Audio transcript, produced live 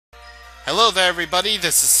Hello there everybody,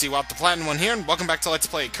 this is Seawap the Platinum One here, and welcome back to Let's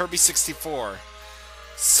Play Kirby 64.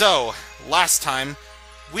 So, last time,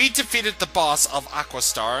 we defeated the boss of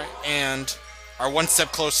Aquastar, and are one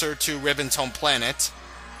step closer to Ribbon's home planet,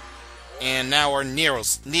 and now we're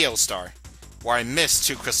Neostar, where I missed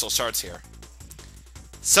 2 Crystal Shards here.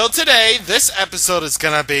 So today, this episode is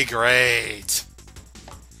gonna be great!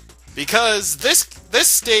 Because this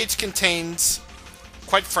stage contains,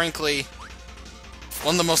 quite frankly,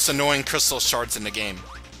 one of the most annoying Crystal Shards in the game.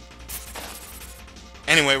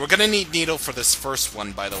 Anyway, we're gonna need Needle for this first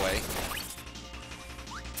one, by the way.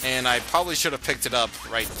 And I probably should have picked it up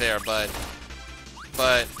right there, but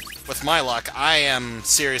with my luck, I am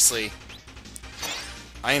seriously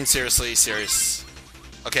serious.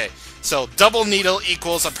 Okay, so double Needle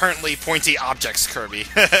equals apparently pointy objects, Kirby.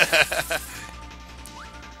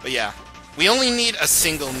 But yeah, we only need a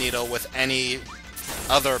single Needle with any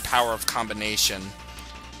other power of combination.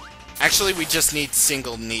 Actually, we just need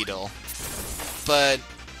single Needle. But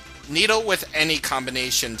Needle with any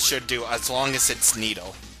combination should do as long as it's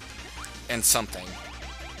Needle. And something.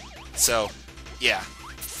 So, yeah.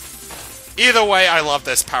 Either way, I love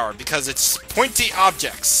this power because it's pointy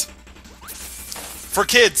objects. For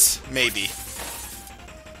kids, maybe.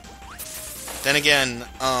 Then again,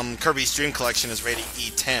 Kirby's Dream Collection is rated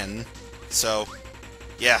E10. So,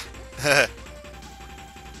 yeah.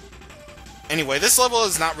 Anyway, this level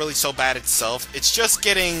is not really so bad itself. It's just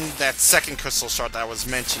getting that second Crystal Shard that I was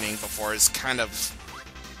mentioning before is kind of...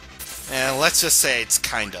 let's just say it's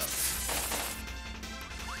kind of.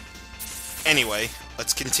 Anyway,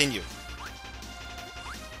 let's continue.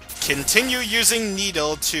 Continue using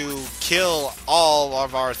Needle to kill all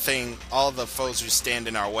the foes who stand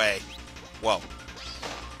in our way. Whoa.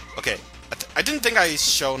 Okay. I didn't think I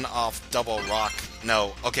shown off Double Rock.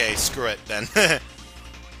 No. Okay, screw it then.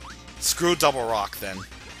 Screw Double Rock, then.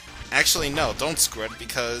 Actually, no, don't screw it,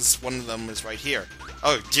 because one of them is right here.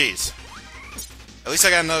 Oh, jeez. At least I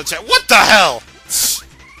got another chance. What the hell?!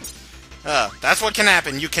 That's what can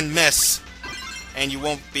happen. You can miss, and you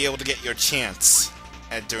won't be able to get your chance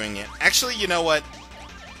at doing it. Actually, you know what?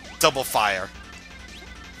 Double Fire.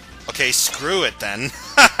 Okay, screw it, then.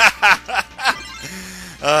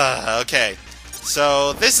 Okay.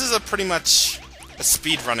 So, this is a pretty much a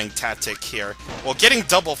speedrunning tactic here. Well, getting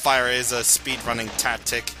Double Fire is a speedrunning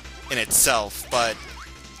tactic in itself, but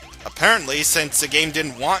apparently, since the game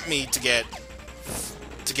didn't want me to get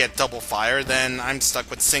Double Fire, then I'm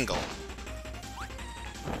stuck with single.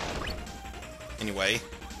 Anyway,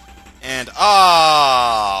 and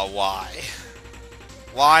why?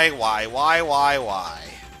 Why?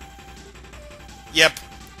 Yep.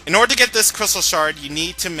 In order to get this Crystal Shard, you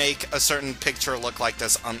need to make a certain picture look like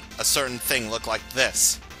this, a certain thing look like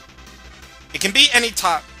this. It can be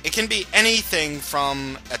anything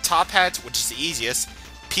from a top hat, which is the easiest,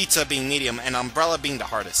 pizza being medium, and umbrella being the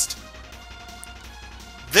hardest.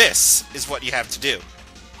 This is what you have to do.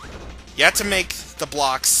 You have to make the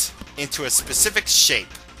blocks into a specific shape,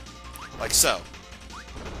 like so.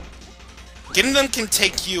 Getting them can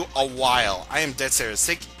take you a while. I am dead serious.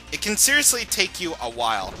 It can seriously take you a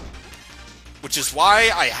while. Which is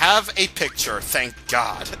why I have a picture, thank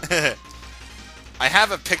God. I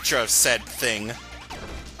have a picture of said thing.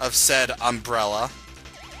 Of said umbrella.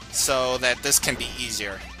 So that this can be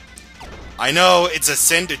easier. I know it's a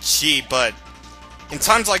sin to cheat, but in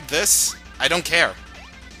times like this, I don't care.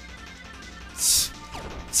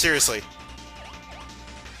 Seriously.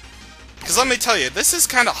 Because let me tell you, this is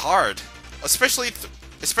kind of hard. Especially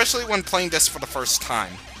when playing this for the first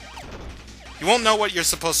time. You won't know what you're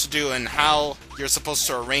supposed to do and how you're supposed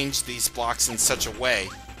to arrange these blocks in such a way.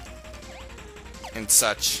 And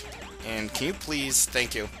such. And can you please...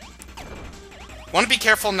 Thank you. Want to be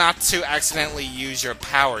careful not to accidentally use your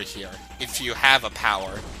power here, if you have a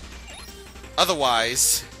power.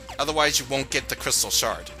 Otherwise you won't get the Crystal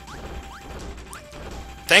Shard.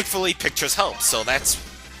 Thankfully, pictures help, so that's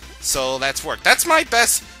worked. That's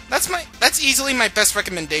easily my best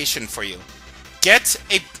recommendation for you.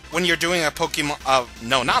 When you're doing a Pokemon,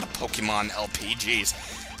 no, not a Pokemon LP, jeez.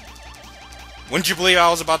 Wouldn't you believe I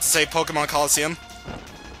was about to say Pokemon Coliseum?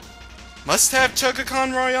 Must have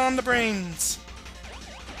Chugaconroy on the brains.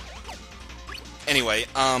 Anyway,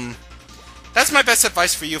 that's my best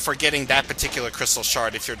advice for you for getting that particular Crystal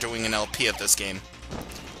Shard if you're doing an LP of this game.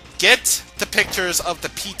 Get the pictures of the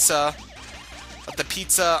pizza,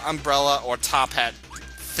 umbrella, or top hat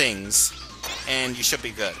things, and you should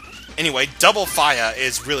be good. Anyway, Double Fire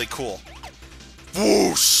is really cool.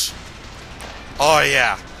 Whoosh! Oh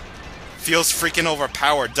yeah. Feels freaking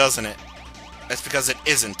overpowered, doesn't it? That's because it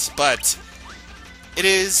isn't, but It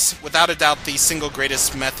is, without a doubt, the single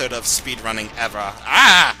greatest method of speedrunning ever.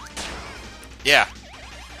 Ah! Yeah.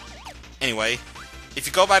 Anyway, if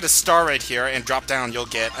you go by the star right here and drop down, you'll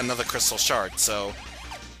get another Crystal Shard, so...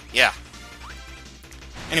 yeah.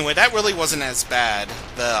 Anyway, that really wasn't as bad,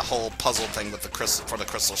 the whole puzzle thing with the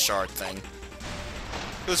Crystal Shard thing.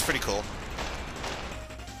 It was pretty cool.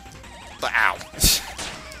 But ow.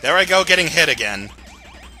 There I go, getting hit again.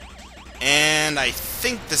 And I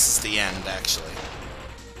think this is the end, actually.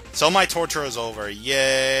 So my torture is over.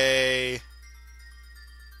 Yay!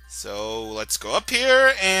 So let's go up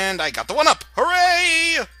here, and I got the 1-up!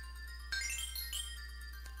 Hooray!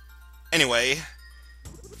 Anyway,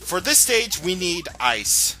 for this stage we need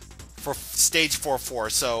ice for stage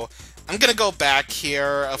 4-4. So I'm gonna go back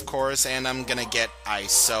here, of course, and I'm gonna get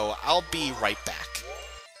ice. So I'll be right back.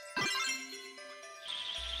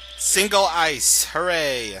 Single ice,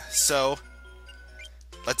 hooray! So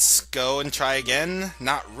let's go and try again.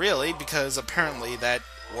 Not really, because apparently that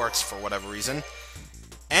works for whatever reason.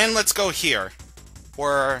 And let's go here,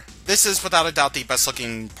 where this is without a doubt the best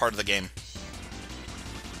looking part of the game.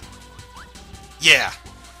 Yeah!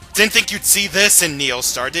 Didn't think you'd see this in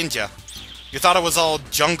Neostar, didn't ya? You thought it was all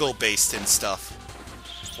jungle-based and stuff.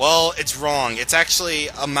 Well, it's wrong. It's actually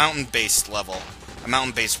a mountain-based level. A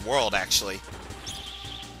mountain-based world, actually.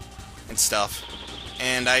 And stuff.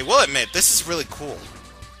 And I will admit, this is really cool.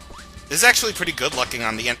 This is actually pretty good looking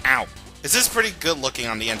on the N... Ow! This is pretty good looking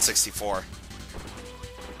on the N64.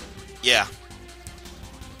 Yeah.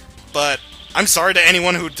 But, I'm sorry to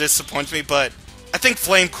anyone who disappoints me, but I think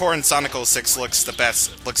Flame Core in Sonic 06 looks the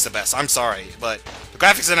best. I'm sorry, but the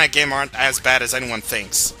graphics in that game aren't as bad as anyone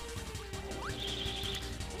thinks.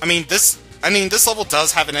 I mean, this level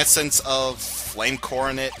does have an essence of Flame Core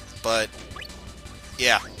in it, but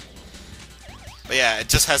yeah. But yeah, it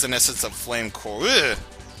just has an essence of Flame Core. Ugh.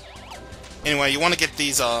 Anyway, you want to get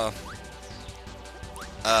these, what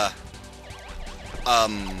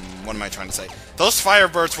am I trying to say? Those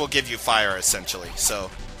Firebirds will give you fire, essentially,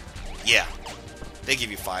 so, yeah. They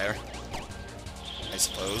give you fire, I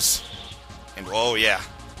suppose. And, oh yeah,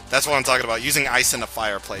 that's what I'm talking about, using ice in a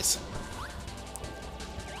fireplace.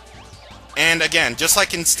 And again, just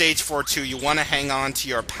like in Stage 4-2, you want to hang on to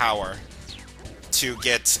your power to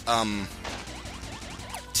get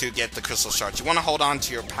the Crystal Shards. You want to hold on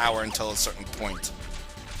to your power until a certain point.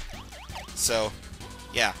 So,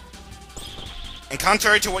 yeah. And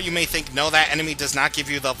contrary to what you may think, no, that enemy does not give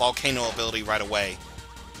you the volcano ability right away.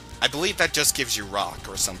 I believe that just gives you rock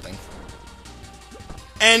or something.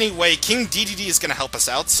 Anyway, King DDD is going to help us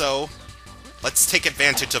out, so let's take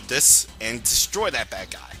advantage of this and destroy that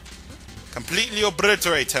bad guy. Completely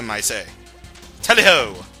obliterate him, I say.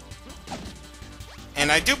 Tally-ho!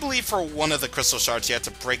 And I do believe for one of the Crystal Shards you have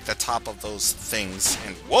to break the top of those things,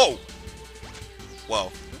 and whoa!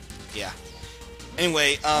 Whoa. Yeah.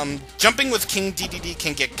 Anyway, jumping with King DDD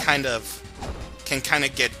can get kind of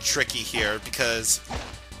get tricky here, because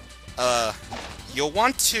you'll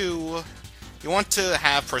want to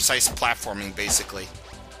have precise platforming, basically.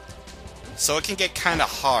 So it can get kind of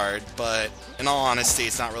hard, but in all honesty,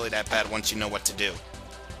 it's not really that bad once you know what to do.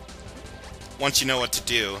 Once you know what to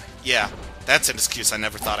do, yeah, that's an excuse I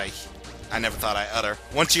never thought I'd utter.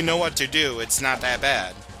 Once you know what to do, it's not that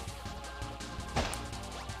bad.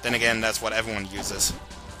 Then again, that's what everyone uses.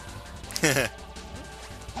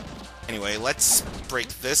 Anyway, let's break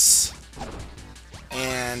this.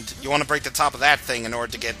 And you want to break the top of that thing in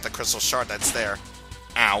order to get the Crystal Shard that's there.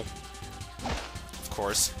 Ow. Of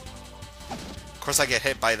course. Of course I get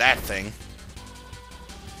hit by that thing.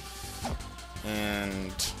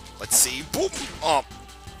 And let's see. Boop! Oh.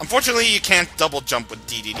 Unfortunately, you can't double jump with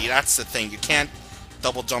DDD. That's the thing. You can't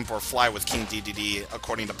double jump or fly with King DDD,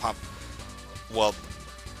 according to Pop... Well,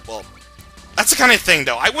 that's the kind of thing,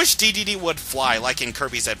 though. I wish DDD would fly, like in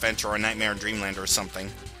Kirby's Adventure or Nightmare in Dreamland or something.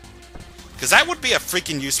 Because that would be a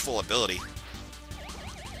freaking useful ability.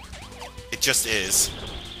 It just is.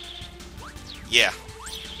 Yeah.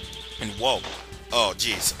 And whoa. Oh,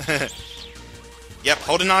 jeez. Yep,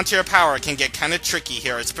 holding on to your power can get kind of tricky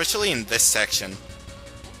here, especially in this section,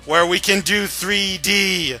 where we can do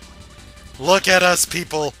 3D! Look at us,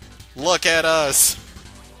 people! Look at us!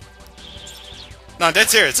 No, dead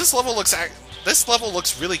serious. This level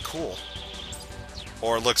looks really cool.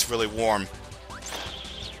 Or looks really warm.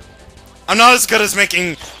 I'm not as good as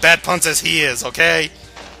making bad puns as he is, okay?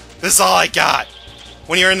 This is all I got.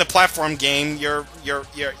 When you're in the platform game, you're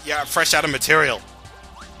fresh out of material.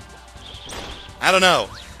 I don't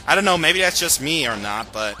know, maybe that's just me or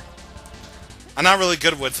not, but I'm not really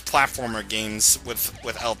good with platformer games with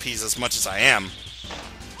LPs as much as I am.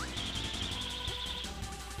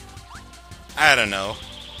 I don't know.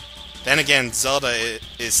 Then again, Zelda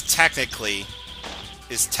is technically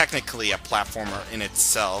a platformer in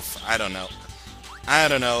itself. I don't know. I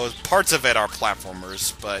don't know. Parts of it are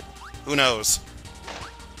platformers, but who knows?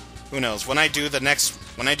 Who knows? When I do my next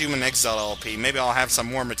Zelda LP, maybe I'll have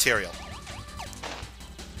some more material.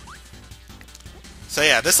 So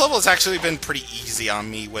yeah, this level has actually been pretty easy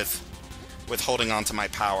on me with holding on to my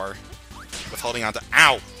power, with holding on to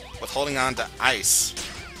ice.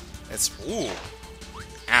 It's ooh,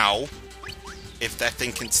 ow. If that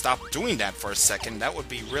thing can stop doing that for a second, that would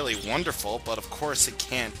be really wonderful. But of course it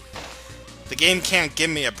can't. The game can't give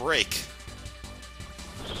me a break.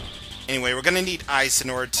 Anyway, we're gonna need ice in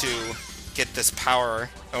order to get this power,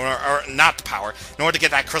 or not the power, in order to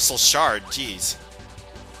get that Crystal Shard. Jeez.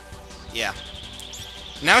 Yeah.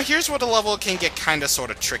 Now here's where the level can get kinda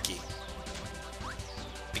sorta tricky.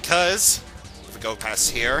 Because, if we go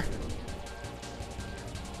past here...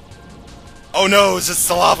 Oh no, it's just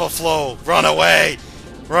the lava flow! Run away!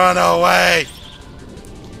 Run away!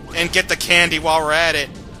 And get the candy while we're at it.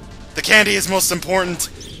 The candy is most important,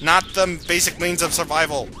 not the basic means of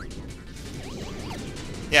survival.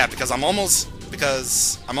 Yeah, because I'm almost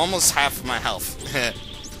half of my health.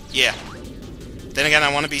 Yeah. Then again,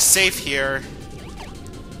 I want to be safe here.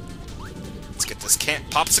 Let's get this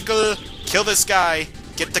popsicle, kill this guy,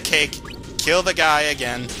 get the cake, kill the guy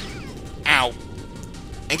again. Ow.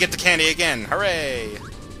 And get the candy again. Hooray!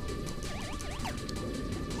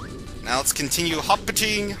 Now let's continue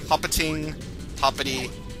hoppeting, hoppity.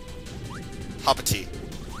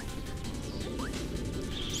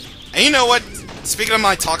 And you know what? Speaking of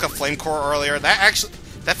my talk of Flame Core earlier, that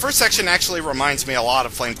first section actually reminds me a lot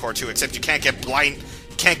of Flame Core 2, except you can't get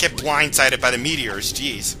blindsided by the meteors.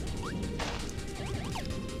 Jeez.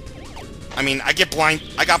 I mean, I got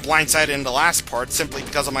blindsided in the last part simply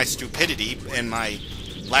because of my stupidity and my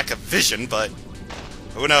lack of vision, but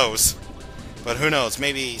who knows? But who knows?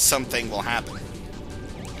 Maybe something will happen.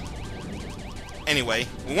 Anyway,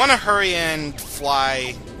 we want to hurry and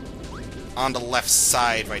fly on the left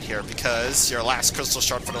side right here, because your last Crystal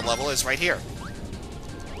Shard for the level is right here.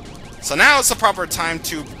 So now it's the proper time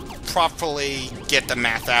to properly get the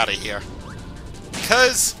math out of here.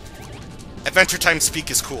 Because Adventure Time speak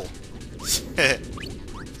is cool.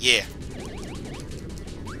 Yeah.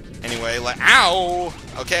 Anyway, ow!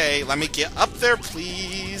 Okay, let me get up there,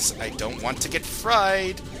 please. I don't want to get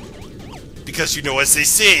fried. Because you know, as they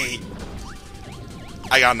say,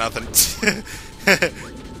 I got nothing.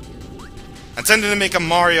 I'm tending to make a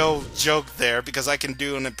Mario joke there, because I can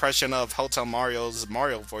do an impression of Hotel Mario's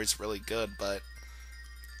Mario voice really good, but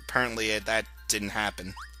apparently that didn't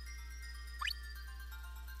happen.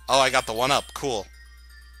 Oh, I got the 1-up. Cool.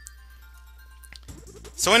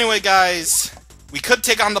 So anyway, guys, we could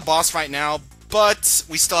take on the boss right now, but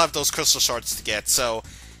we still have those Crystal Shards to get, so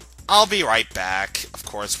I'll be right back, of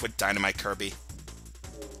course, with Dynamite Kirby.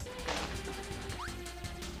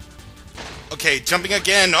 Okay, jumping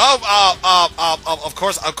again. Of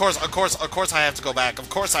course I have to go back. Of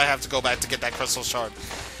course I have to go back to get that Crystal Shard.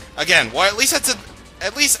 Again, well, at least what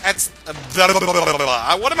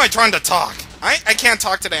am I trying to talk? I can't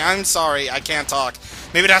talk today. I'm sorry, I can't talk.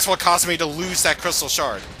 Maybe that's what caused me to lose that Crystal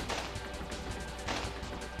Shard.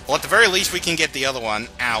 Well, at the very least, we can get the other one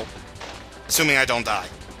out. Assuming I don't die.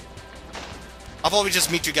 I'll probably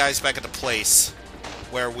just meet you guys back at the place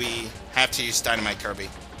where we have to use Dynamite Kirby.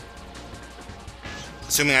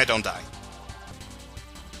 Assuming I don't die.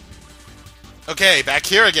 Okay, back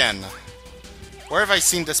here again. Where have I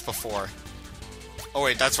seen this before? Oh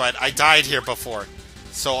wait, that's right, I died here before.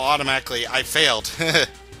 So automatically, I failed. This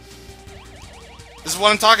is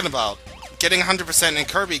what I'm talking about. Getting 100% in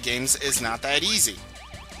Kirby games is not that easy.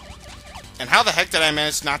 And how the heck did I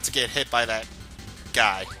manage not to get hit by that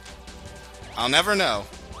guy? I'll never know.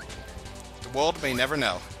 The world may never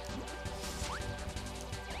know.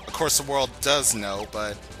 Of course, the world does know,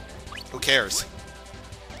 but who cares?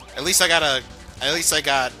 At least I got a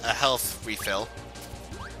health refill.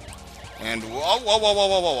 And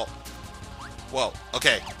whoa.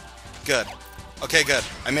 Okay, good. Okay, good.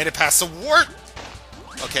 I made it past the wart.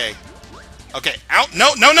 Okay. Out.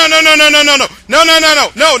 No.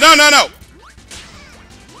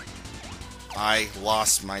 I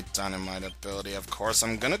lost my dynamite ability. Of course,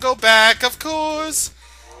 I'm gonna go back. Of course.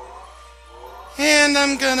 And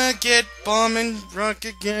I'm gonna get bomb and rock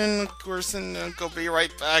again, of course, and go be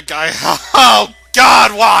right back, guy. Oh,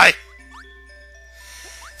 God, why?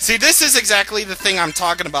 See, this is exactly the thing I'm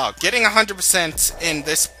talking about. Getting 100% in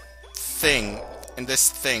this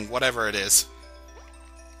thing, whatever it is.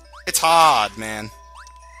 It's hard, man.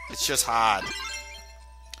 It's just hard.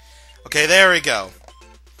 Okay, there we go.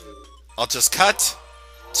 I'll just cut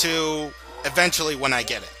to eventually when I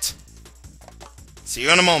get it. See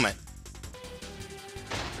you in a moment.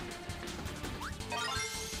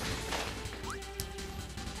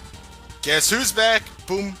 Guess who's back?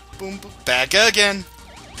 Boom, boom, boom. Back again.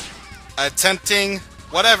 Attempting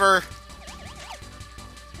whatever.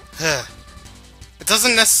 It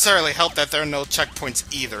doesn't necessarily help that there are no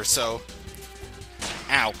checkpoints either, so...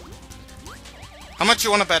 Ow. How much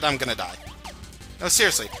you want to bet I'm gonna die? No,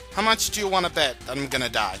 seriously. How much do you want to bet that I'm gonna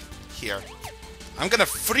die here? I'm gonna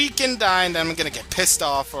freaking die, and then I'm gonna get pissed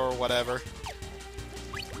off or whatever.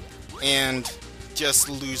 And just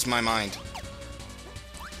lose my mind.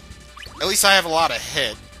 At least I have a lot of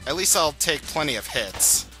hit. At least I'll take plenty of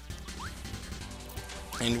hits.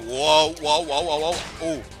 And whoa, whoa, whoa, whoa, whoa.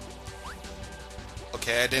 Ooh.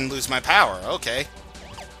 Okay, I didn't lose my power. Okay.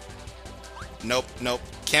 Nope, nope.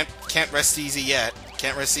 Can't rest easy yet.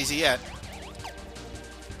 Can't rest easy yet.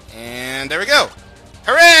 And there we go.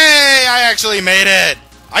 Hooray! I actually made it!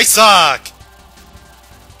 I suck!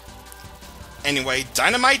 Anyway,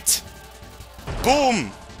 dynamite.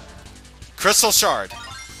 Boom! Crystal Shard.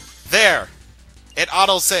 There! It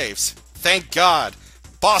auto-saves. Thank God.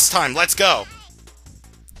 Boss time, let's go!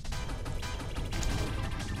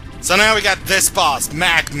 So now we got this boss,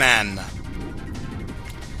 Magman.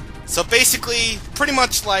 So basically, pretty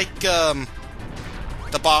much like the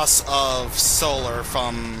boss of Solar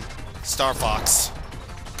from Star Fox.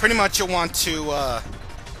 Pretty much you'll want to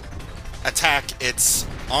attack its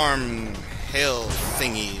arm hill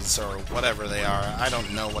thingies, or whatever they are. I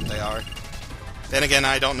don't know what they are. Then again,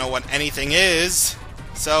 I don't know what anything is.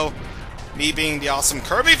 So, me being the awesome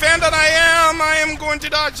Kirby fan that I am going to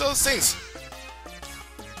dodge those things.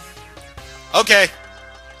 Okay.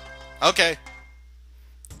 Okay.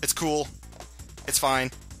 It's cool. It's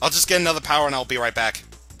fine. I'll just get another power and I'll be right back.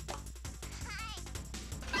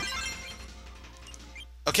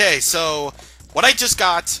 Okay, so what I just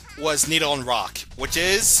got was Needle and Rock, which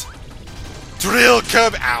is Drill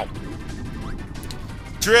Kirby. Ow.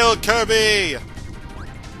 Drill Kirby.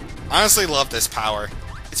 Honestly, love this power.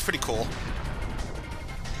 It's pretty cool.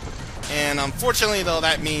 And unfortunately, though,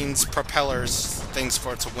 that means propellers things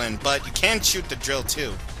for it to win. But you can shoot the drill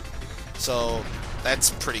too, so that's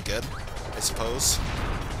pretty good, I suppose.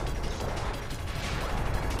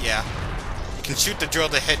 Yeah, you can shoot the drill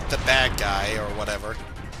to hit the bad guy or whatever.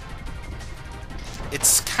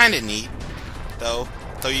 It's kind of neat, though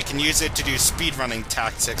you can use it to do speedrunning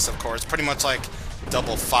tactics, of course, pretty much like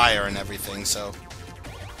double fire and everything, so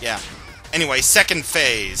yeah. Anyway, second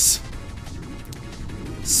phase.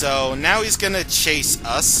 So now he's gonna chase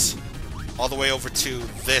us all the way over to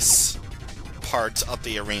this part of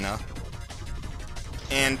the arena.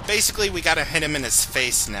 And basically we gotta hit him in his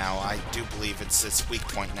face now. I do believe it's his weak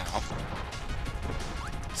point now.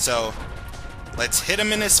 So, let's hit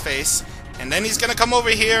him in his face, and then he's gonna come over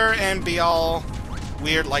here and be all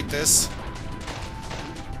weird like this.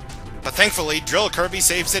 But thankfully, Drill Kirby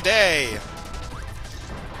saves the day!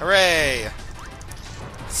 Hooray!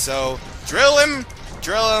 So, drill him,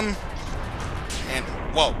 and...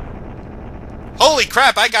 whoa. Holy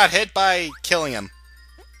crap, I got hit by killing him.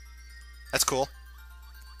 That's cool.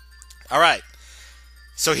 Alright.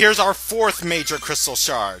 So here's our fourth major Crystal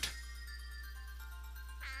Shard.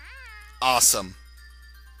 Awesome.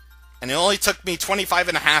 And it only took me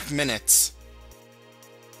 25.5 minutes.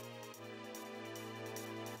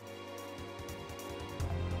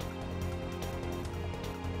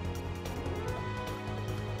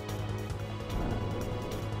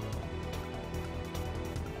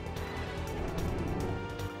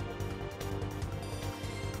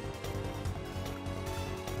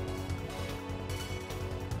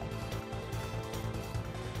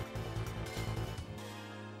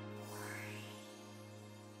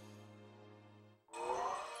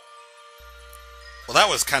 Well, that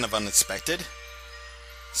was kind of unexpected.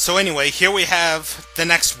 So anyway, here we have the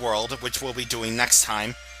next world, which we'll be doing next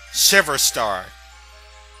time, Shiver Star.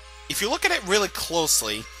 If you look at it really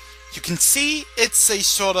closely, you can see it's a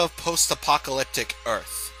sort of post-apocalyptic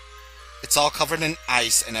Earth. It's all covered in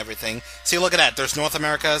ice and everything. See, look at that. There's North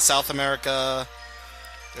America, South America,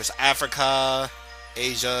 there's Africa,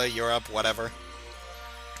 Asia, Europe, whatever.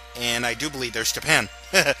 And I do believe there's Japan.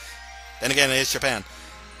 Then again, it is Japan.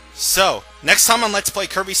 So, next time on Let's Play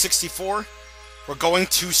Kirby 64, we're going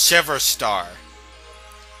to Shiver Star.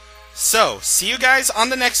 So, see you guys on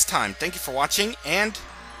the next time. Thank you for watching, and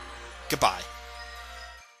goodbye.